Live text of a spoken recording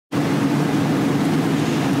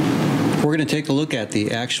we're going to take a look at the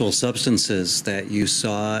actual substances that you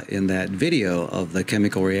saw in that video of the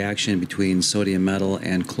chemical reaction between sodium metal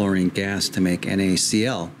and chlorine gas to make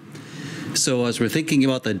NaCl. So as we're thinking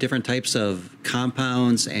about the different types of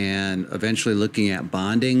compounds and eventually looking at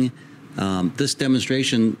bonding, this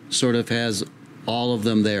demonstration sort of has all of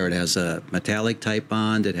them there. It has a metallic type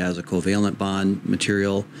bond, it has a covalent bond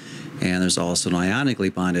material, and there's also an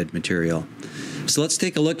ionically bonded material. So let's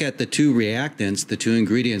take a look at the two reactants, the two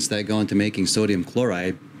ingredients that go into making sodium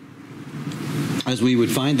chloride as we would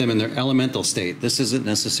find them in their elemental state. This isn't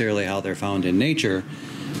necessarily how they're found in nature,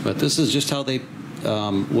 but this is just how they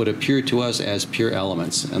would appear to us as pure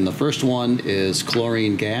elements. And the first one is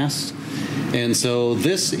chlorine gas. And so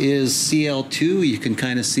this is Cl2. You can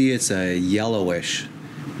kind of see it's a yellowish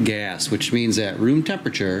gas, which means at room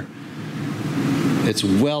temperature, it's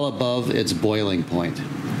well above its boiling point.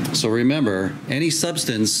 So remember, any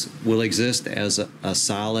substance will exist as a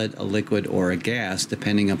solid, a liquid, or a gas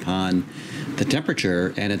depending upon the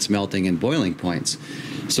temperature and its melting and boiling points.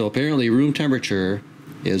 So apparently room temperature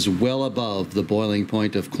is well above the boiling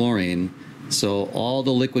point of chlorine. So all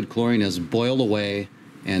the liquid chlorine has boiled away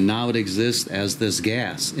and now it exists as this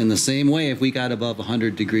gas. In the same way, if we got above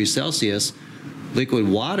 100 degrees Celsius, liquid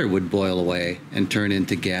water would boil away and turn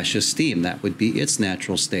into gaseous steam. That would be its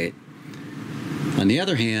natural state. On the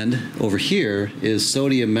other hand, over here is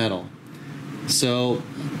sodium metal. So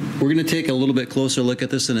we're going to take a little bit closer look at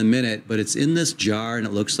this in a minute, but it's in this jar and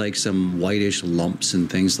it looks like some whitish lumps and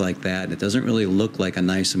things like that. It doesn't really look like a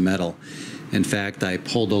nice metal. In fact, I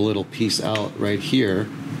pulled a little piece out right here,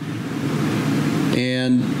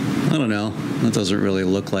 and I don't know, that doesn't really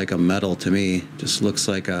look like a metal to me. It just looks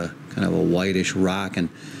like a kind of a whitish rock, and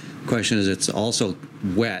the question is, it's also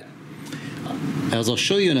wet. As I'll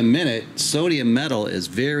show you in a minute, sodium metal is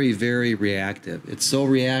very, very reactive. It's so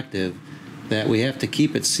reactive that we have to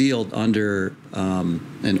keep it sealed under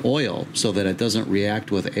an oil so that it doesn't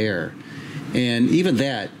react with air. And even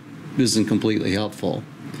that isn't completely helpful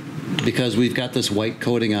because we've got this white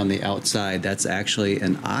coating on the outside. That's actually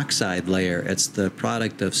an oxide layer. It's the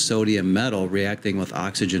product of sodium metal reacting with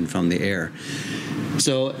oxygen from the air.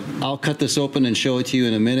 So I'll cut this open and show it to you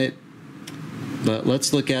in a minute, but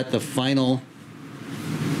let's look at the final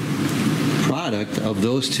product of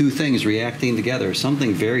those two things reacting together,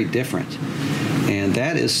 something very different. And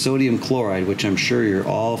that is sodium chloride, which I'm sure you're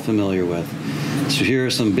all familiar with. So here are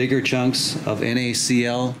some bigger chunks of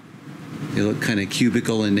NaCl. They look kind of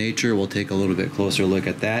cubical in nature. We'll take a little bit closer look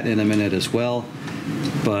at that in a minute as well.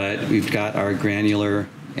 But we've got our granular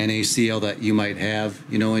NaCl that you might have,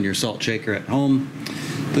 you know, in your salt shaker at home.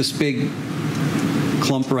 This big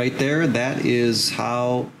clump right there, that is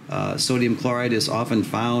how sodium chloride is often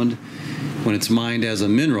found when it's mined as a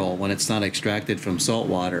mineral, when it's not extracted from salt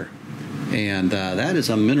water. And that is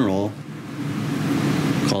a mineral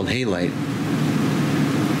called halite.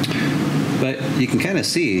 But you can kind of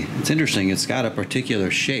see, it's interesting, it's got a particular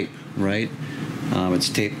shape, right? It's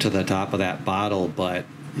taped to the top of that bottle, but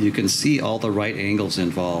you can see all the right angles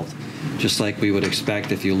involved, just like we would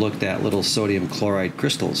expect if you looked at little sodium chloride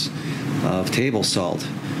crystals of table salt.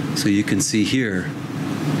 So you can see here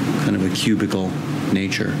kind of a cubical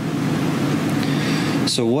nature.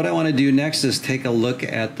 So what I want to do next is take a look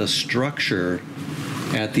at the structure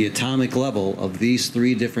at the atomic level of these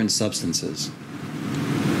three different substances.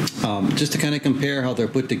 Just to kind of compare how they're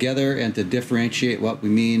put together and to differentiate what we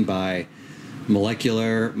mean by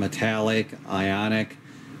molecular, metallic, ionic,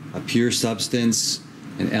 a pure substance,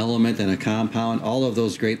 an element, and a compound. All of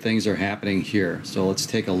those great things are happening here. So let's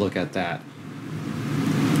take a look at that.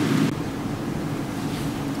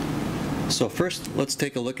 So first, let's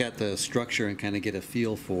take a look at the structure and kind of get a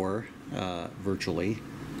feel for, virtually,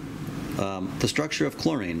 the structure of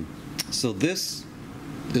chlorine. So this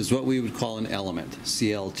is what we would call an element,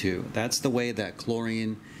 Cl2. That's the way that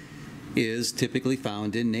chlorine is typically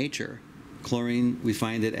found in nature. Chlorine, we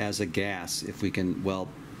find it as a gas. If we can, well,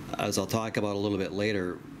 as I'll talk about a little bit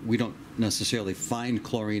later, we don't necessarily find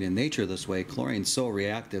chlorine in nature this way. Chlorine's so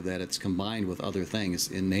reactive that it's combined with other things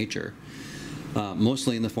in nature.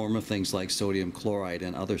 Mostly in the form of things like sodium chloride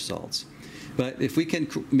and other salts. But if we can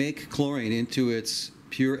make chlorine into its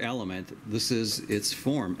pure element, this is its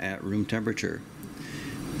form at room temperature.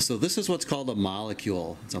 So this is what's called a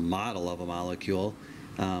molecule. It's a model of a molecule.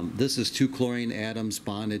 This is two chlorine atoms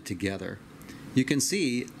bonded together. You can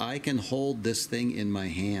see I can hold this thing in my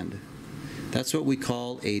hand. That's what we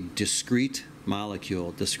call a discrete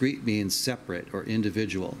molecule. Discrete means separate or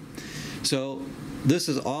individual. So this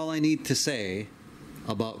is all I need to say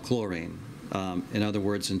about chlorine. In other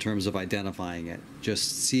words, in terms of identifying it,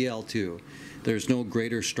 just Cl2. There's no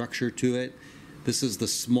greater structure to it. This is the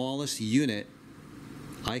smallest unit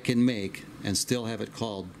I can make and still have it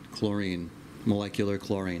called chlorine, molecular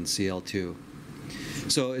chlorine, Cl2.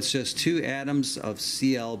 So it's just two atoms of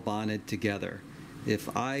Cl bonded together.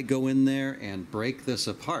 If I go in there and break this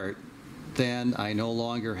apart, then I no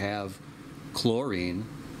longer have chlorine,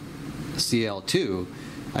 Cl2.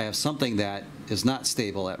 I have something that is not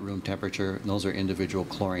stable at room temperature, and those are individual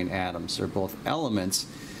chlorine atoms. They're both elements,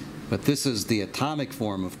 but this is the atomic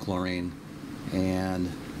form of chlorine,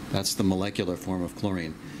 and that's the molecular form of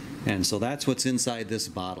chlorine. And so that's what's inside this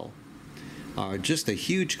bottle. Just a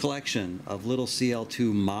huge collection of little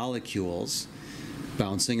Cl2 molecules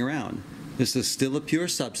bouncing around. This is still a pure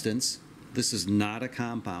substance. This is not a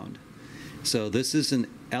compound. So this is an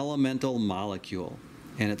elemental molecule,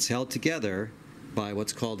 and it's held together by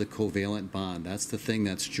what's called a covalent bond. That's the thing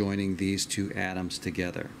that's joining these two atoms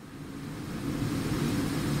together.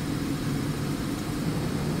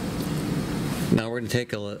 Now we're going to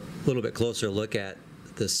take a little bit closer look at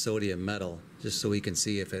this sodium metal, just so we can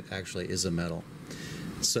see if it actually is a metal.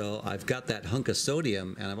 So I've got that hunk of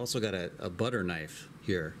sodium, and I've also got a butter knife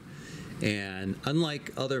here. And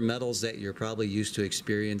unlike other metals that you're probably used to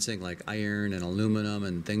experiencing, like iron and aluminum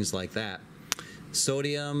and things like that,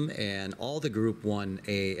 sodium and all the group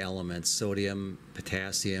 1A elements, sodium,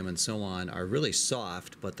 potassium, and so on, are really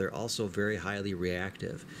soft, but they're also very highly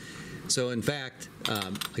reactive. So in fact,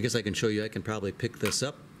 I guess I can show you, I can probably pick this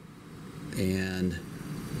up and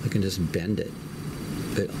I can just bend it.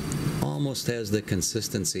 It almost has the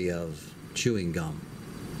consistency of chewing gum,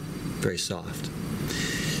 very soft.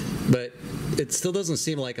 But it still doesn't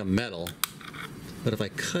seem like a metal, but if I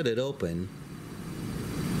cut it open,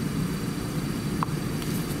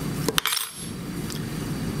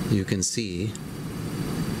 you can see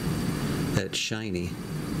that it's shiny.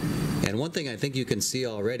 And one thing I think you can see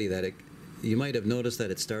already, that you might have noticed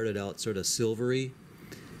that it started out sort of silvery,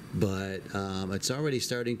 but it's already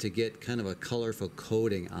starting to get kind of a colorful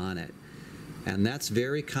coating on it. And that's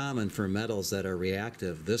very common for metals that are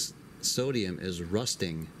reactive. This sodium is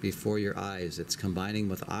rusting before your eyes. It's combining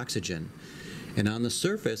with oxygen. And on the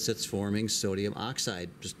surface, it's forming sodium oxide,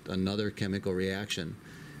 just another chemical reaction.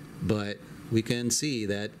 But we can see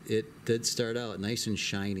that it did start out nice and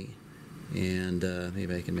shiny. And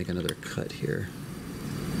maybe I can make another cut here.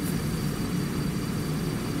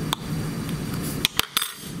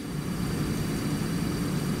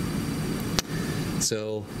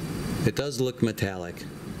 So it does look metallic.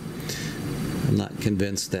 I'm not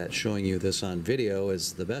convinced that showing you this on video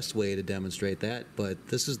is the best way to demonstrate that, but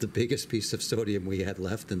this is the biggest piece of sodium we had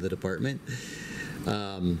left in the department.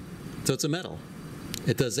 So it's a metal.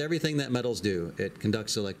 It does everything that metals do. It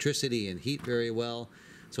conducts electricity and heat very well,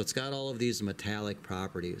 so it's got all of these metallic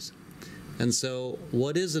properties. And so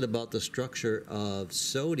what is it about the structure of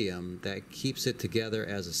sodium that keeps it together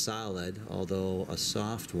as a solid, although a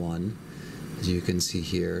soft one, as you can see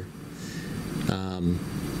here?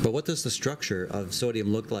 But what does the structure of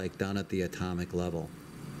sodium look like down at the atomic level?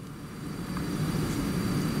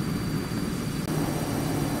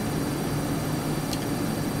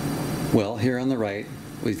 Well, here on the right,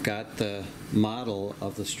 we've got the model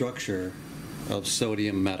of the structure of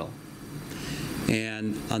sodium metal.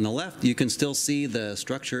 And on the left, you can still see the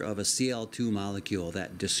structure of a Cl2 molecule,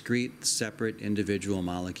 that discrete, separate, individual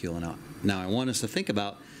molecule. Now I want us to think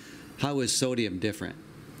about, how is sodium different?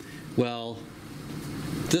 Well,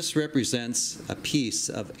 this represents a piece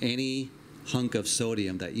of any hunk of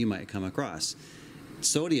sodium that you might come across.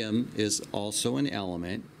 Sodium is also an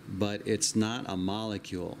element, but it's not a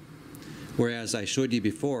molecule. Whereas I showed you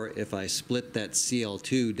before, if I split that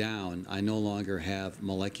Cl2 down, I no longer have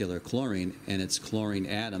molecular chlorine, and it's chlorine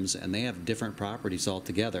atoms, and they have different properties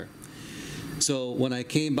altogether. So when I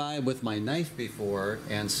came by with my knife before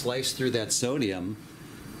and sliced through that sodium,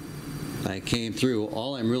 I came through,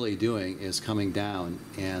 all I'm really doing is coming down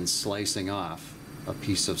and slicing off a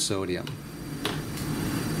piece of sodium.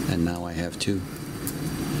 And now I have two.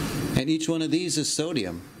 And each one of these is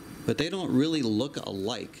sodium, but they don't really look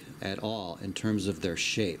alike at all in terms of their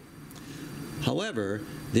shape. However,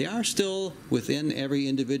 they are still within every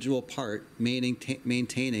individual part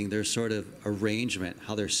maintaining their sort of arrangement,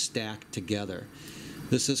 how they're stacked together.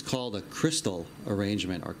 This is called a crystal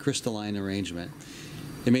arrangement or crystalline arrangement.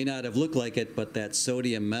 It may not have looked like it, but that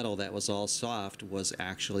sodium metal that was all soft was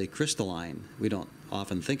actually crystalline. We don't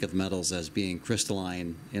often think of metals as being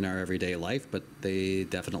crystalline in our everyday life, but they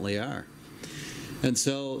definitely are. And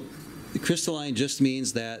so crystalline just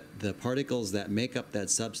means that the particles that make up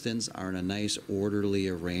that substance are in a nice orderly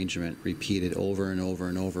arrangement, repeated over and over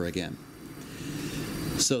and over again.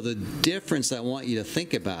 So the difference I want you to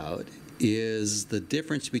think about is the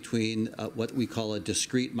difference between what we call a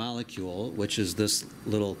discrete molecule, which is this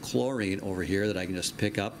little chlorine over here that I can just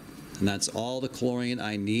pick up, and that's all the chlorine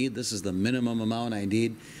I need. This is the minimum amount I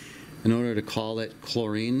need in order to call it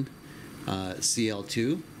chlorine,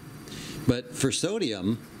 Cl2. But for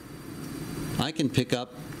sodium, I can pick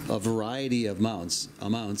up a variety of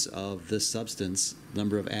amounts of this substance,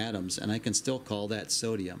 number of atoms, and I can still call that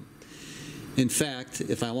sodium. In fact,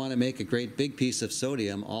 if I want to make a great big piece of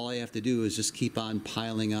sodium, all I have to do is just keep on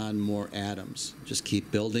piling on more atoms. Just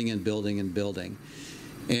keep building and building and building.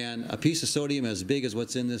 And a piece of sodium as big as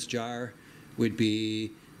what's in this jar would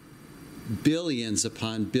be billions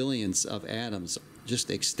upon billions of atoms,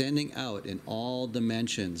 just extending out in all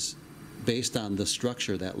dimensions based on the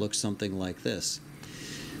structure that looks something like this.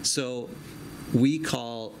 So we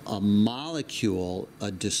call a molecule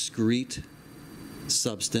a discrete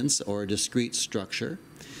substance or a discrete structure,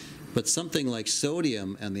 but something like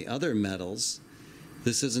sodium and the other metals,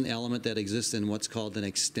 this is an element that exists in what's called an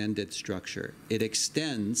extended structure. It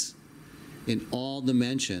extends in all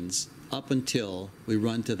dimensions up until we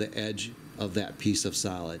run to the edge of that piece of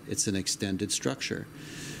solid. It's an extended structure.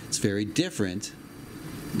 It's very different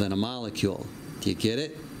than a molecule. Do you get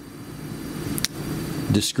it?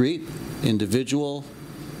 Discrete, individual,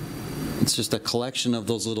 it's just a collection of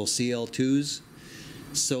those little Cl2s.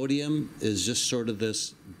 Sodium is just sort of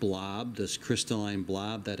this blob, this crystalline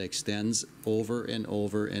blob that extends over and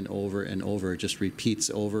over and over and over. It just repeats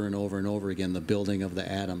over and over and over again, the building of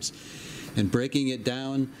the atoms. And breaking it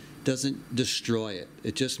down doesn't destroy it.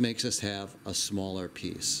 It just makes us have a smaller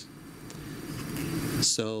piece.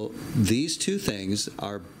 So these two things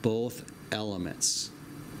are both elements,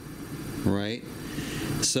 right?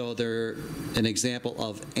 So they're an example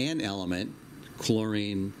of an element,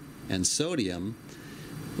 chlorine and sodium,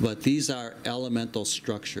 but these are elemental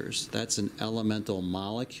structures. That's an elemental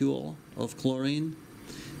molecule of chlorine,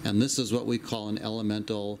 and this is what we call an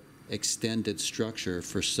elemental extended structure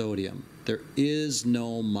for sodium. There is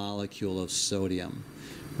no molecule of sodium,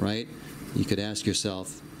 right? You could ask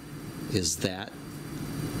yourself, is that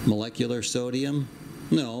molecular sodium?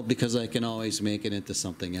 No, because I can always make it into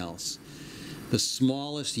something else. The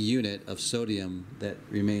smallest unit of sodium that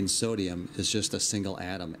remains sodium is just a single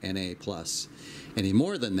atom, Na+. Any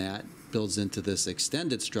more than that builds into this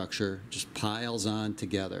extended structure, just piles on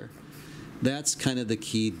together. That's kind of the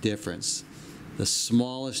key difference. The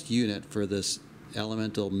smallest unit for this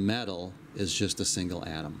elemental metal is just a single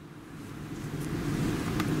atom.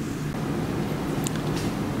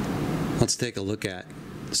 Let's take a look at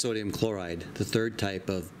sodium chloride, the third type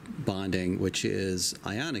of bonding, which is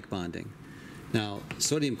ionic bonding. Now,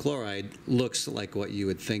 sodium chloride looks like what you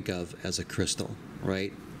would think of as a crystal,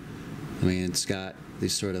 right? I mean, it's got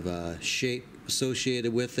this sort of a shape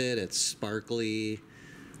associated with it. It's sparkly.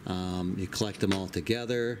 You collect them all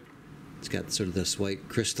together. It's got sort of this white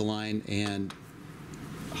crystalline. And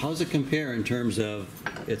how does it compare in terms of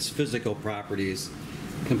its physical properties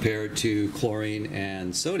compared to chlorine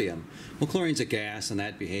and sodium? Well, chlorine's a gas, and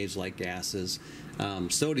that behaves like gases.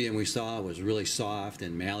 Sodium, we saw, was really soft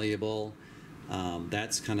and malleable.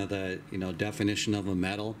 That's kind of the definition of a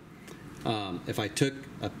metal. If I took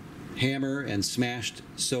a hammer and smashed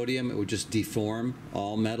sodium, it would just deform.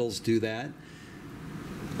 All metals do that.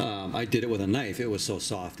 I did it with a knife. It was so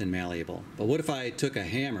soft and malleable. But what if I took a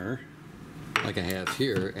hammer, like I have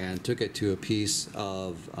here, and took it to a piece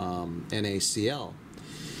of Na+Cl?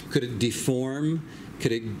 Could it deform?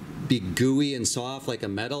 Could it be gooey and soft like a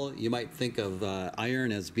metal? You might think of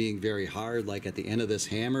iron as being very hard, like at the end of this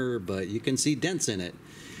hammer, but you can see dents in it.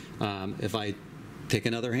 If I take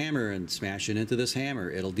another hammer and smash it into this hammer,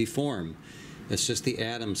 it'll deform. It's just the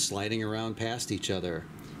atoms sliding around past each other.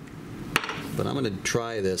 But I'm going to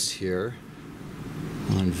try this here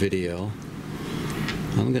on video.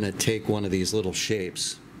 I'm going to take one of these little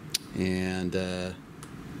shapes and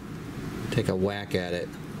take a whack at it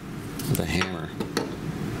with a hammer.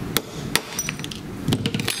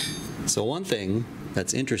 So one thing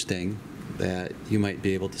that's interesting that you might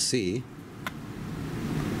be able to see,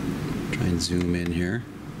 try and zoom in here,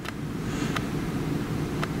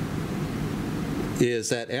 is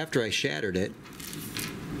that after I shattered it,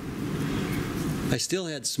 I still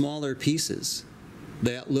had smaller pieces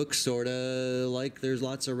that look sort of like there's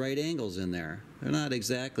lots of right angles in there. They're not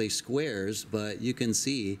exactly squares, but you can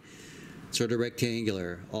see sort of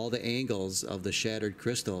rectangular. All the angles of the shattered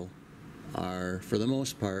crystal are, for the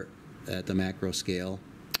most part, at the macro scale,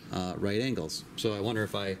 right angles. So I wonder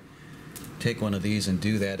if I take one of these and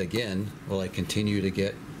do that again, will I continue to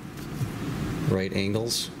get right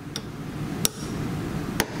angles?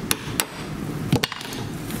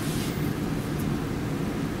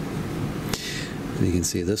 You can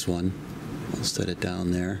see this one. I'll set it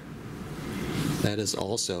down there. That is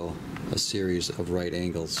also a series of right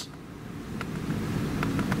angles.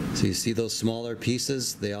 So you see those smaller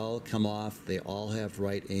pieces? They all come off. They all have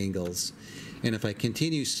right angles. And if I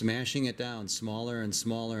continue smashing it down smaller and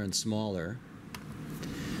smaller and smaller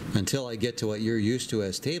until I get to what you're used to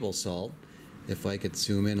as table salt, if I could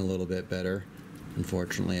zoom in a little bit better.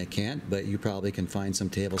 Unfortunately, I can't, but you probably can find some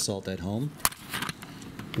table salt at home.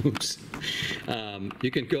 Oops.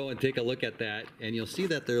 You can go and take a look at that, and you'll see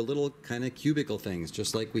that they're little kind of cubical things,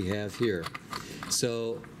 just like we have here.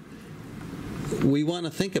 So we want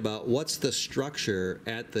to think about what's the structure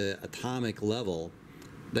at the atomic level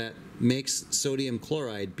that makes sodium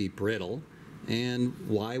chloride be brittle, and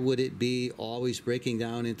why would it be always breaking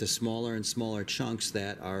down into smaller and smaller chunks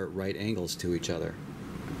that are right angles to each other.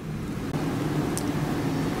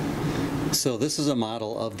 So this is a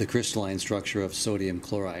model of the crystalline structure of sodium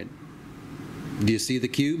chloride. Do you see the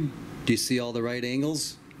cube? Do you see all the right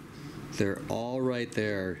angles? They're all right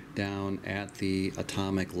there down at the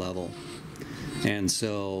atomic level. And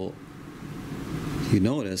so you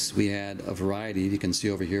notice we had a variety. You can see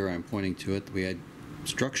over here, I'm pointing to it, we had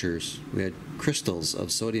structures, we had crystals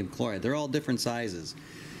of sodium chloride. They're all different sizes.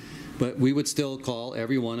 But we would still call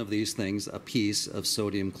every one of these things a piece of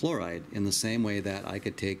sodium chloride, in the same way that I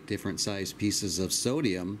could take different sized pieces of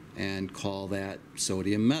sodium and call that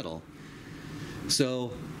sodium metal.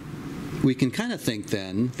 So we can kind of think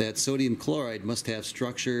then that sodium chloride must have a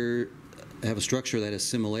structure that has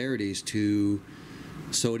similarities to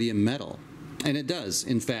sodium metal. And it does.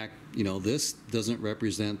 In fact, you know, this doesn't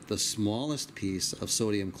represent the smallest piece of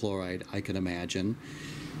sodium chloride I could imagine.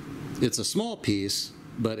 It's a small piece,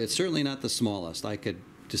 but it's certainly not the smallest. I could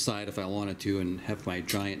decide if I wanted to and have my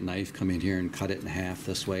giant knife come in here and cut it in half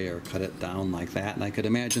this way or cut it down like that, and I could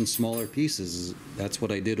imagine smaller pieces. That's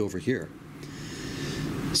what I did over here.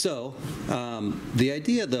 So the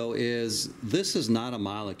idea, though, is this is not a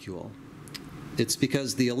molecule. It's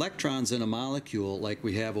because the electrons in a molecule, like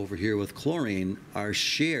we have over here with chlorine, are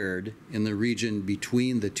shared in the region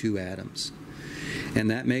between the two atoms. And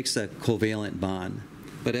that makes a covalent bond.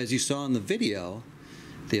 But as you saw in the video,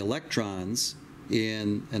 the electrons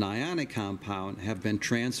in an ionic compound have been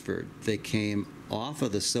transferred. They came off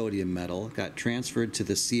of the sodium metal, got transferred to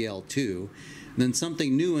the Cl2, and then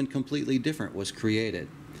something new and completely different was created.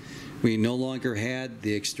 We no longer had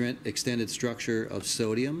the extended structure of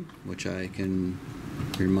sodium, which I can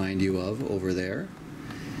remind you of over there.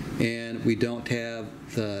 And we don't have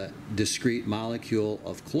the discrete molecule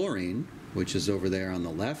of chlorine, which is over there on the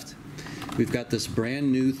left. We've got this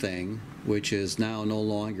brand new thing, which is now no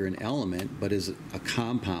longer an element, but is a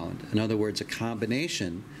compound. In other words, a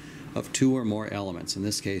combination of two or more elements, in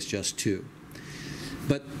this case just two.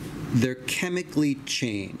 But they're chemically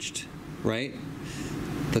changed, right?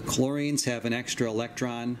 The chlorines have an extra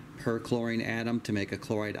electron per chlorine atom to make a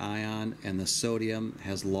chloride ion, and the sodium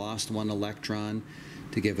has lost one electron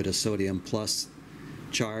to give it a sodium plus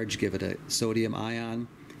charge, give it a sodium ion.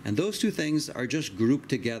 And those two things are just grouped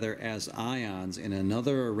together as ions in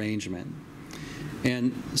another arrangement.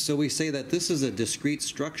 And so we say that this is a discrete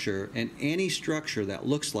structure, and any structure that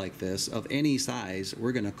looks like this of any size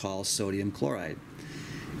we're going to call sodium chloride.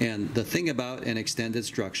 And the thing about an extended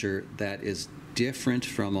structure that is different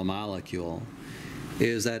from a molecule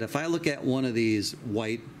is that if I look at one of these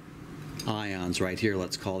white ions right here,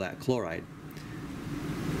 let's call that chloride.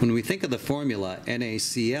 When we think of the formula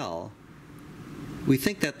Na+Cl, we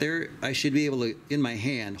think that I should be able to, in my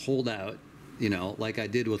hand, hold out, you know, like I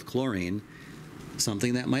did with chlorine,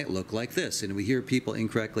 something that might look like this. And we hear people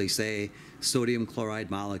incorrectly say sodium chloride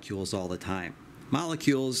molecules all the time.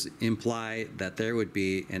 Molecules imply that there would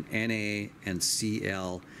be an Na and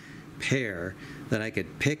Cl pair that I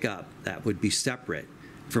could pick up that would be separate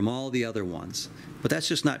from all the other ones. But that's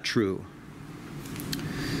just not true.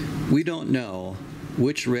 We don't know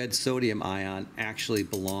which red sodium ion actually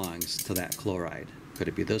belongs to that chloride. Could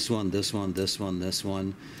it be this one, this one, this one, this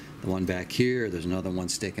one, the one back here? There's another one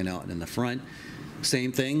sticking out in the front.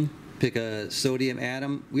 Same thing, pick a sodium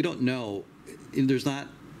atom. We don't know. There's not,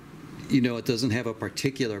 you know, it doesn't have a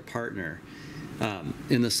particular partner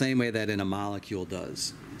in the same way that in a molecule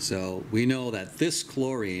does. So we know that this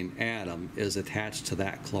chlorine atom is attached to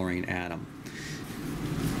that chlorine atom.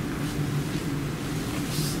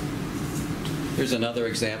 Here's another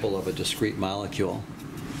example of a discrete molecule.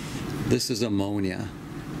 This is ammonia.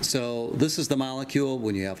 So this is the molecule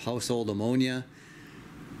when you have household ammonia.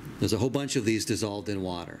 There's a whole bunch of these dissolved in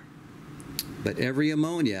water. But every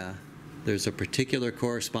ammonia, there's a particular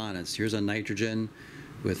correspondence. Here's a nitrogen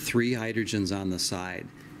with 3 hydrogens on the side.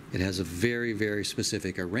 It has a very, very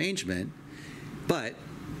specific arrangement, But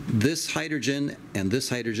this hydrogen and this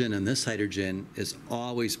hydrogen and this hydrogen is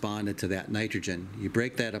always bonded to that nitrogen. You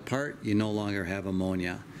break that apart, you no longer have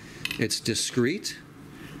ammonia. It's discrete.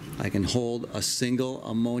 I can hold a single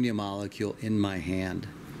ammonia molecule in my hand.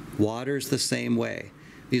 Water's the same way.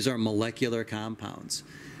 These are molecular compounds.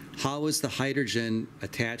 How is the hydrogen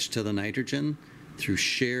attached to the nitrogen? Through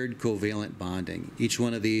shared covalent bonding. Each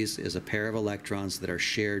one of these is a pair of electrons that are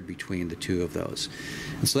shared between the two of those.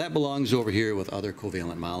 And so that belongs over here with other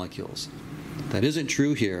covalent molecules. That isn't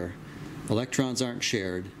true here. Electrons aren't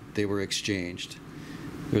shared, they were exchanged.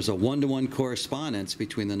 There's a one-to-one correspondence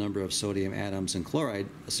between the number of sodium atoms and chloride,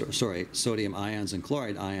 sodium ions and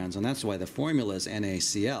chloride ions, and that's why the formula is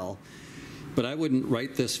NaCl. But I wouldn't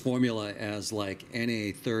write this formula as like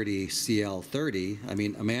Na30Cl30. I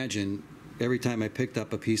mean, imagine every time I picked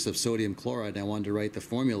up a piece of sodium chloride and I wanted to write the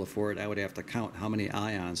formula for it, I would have to count how many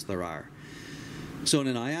ions there are. So in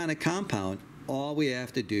an ionic compound, all we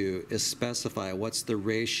have to do is specify what's the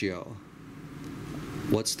ratio,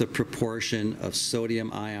 what's the proportion of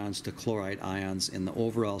sodium ions to chloride ions in the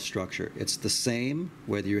overall structure. It's the same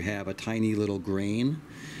whether you have a tiny little grain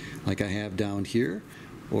like I have down here,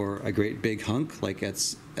 or a great big hunk like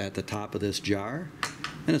it's at the top of this jar,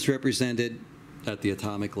 and it's represented at the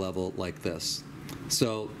atomic level like this.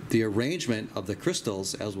 So the arrangement of the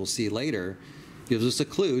crystals, as we'll see later, gives us a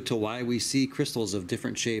clue to why we see crystals of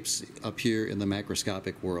different shapes up here in the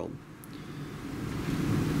macroscopic world.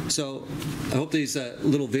 So I hope this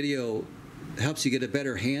little video helps you get a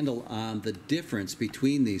better handle on the difference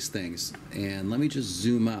between these things. And let me just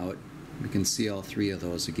zoom out. We can see all three of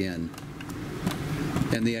those again.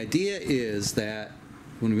 And the idea is that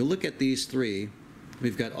when we look at these three,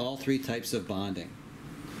 we've got all three types of bonding.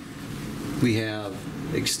 We have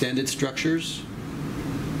extended structures,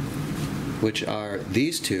 which are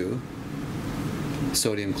these two,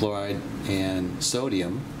 sodium chloride and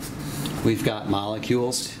sodium. We've got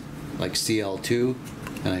molecules like Cl2,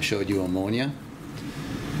 and I showed you ammonia.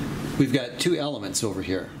 We've got two elements over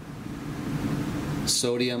here,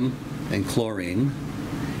 sodium and chlorine,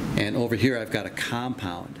 and over here I've got a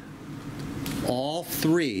compound. All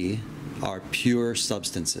three are pure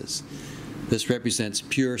substances. This represents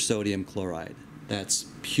pure sodium chloride. That's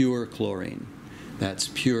pure chlorine. That's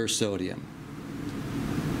pure sodium.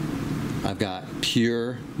 I've got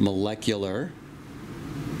pure molecular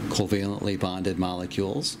covalently bonded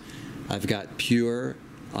molecules. I've got pure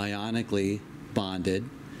ionically bonded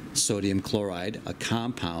sodium chloride, a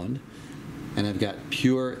compound, and I've got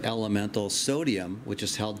pure elemental sodium, which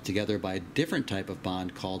is held together by a different type of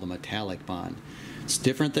bond called a metallic bond. It's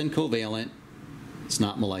different than covalent, it's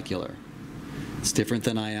not molecular. It's different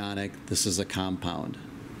than ionic, this is a compound.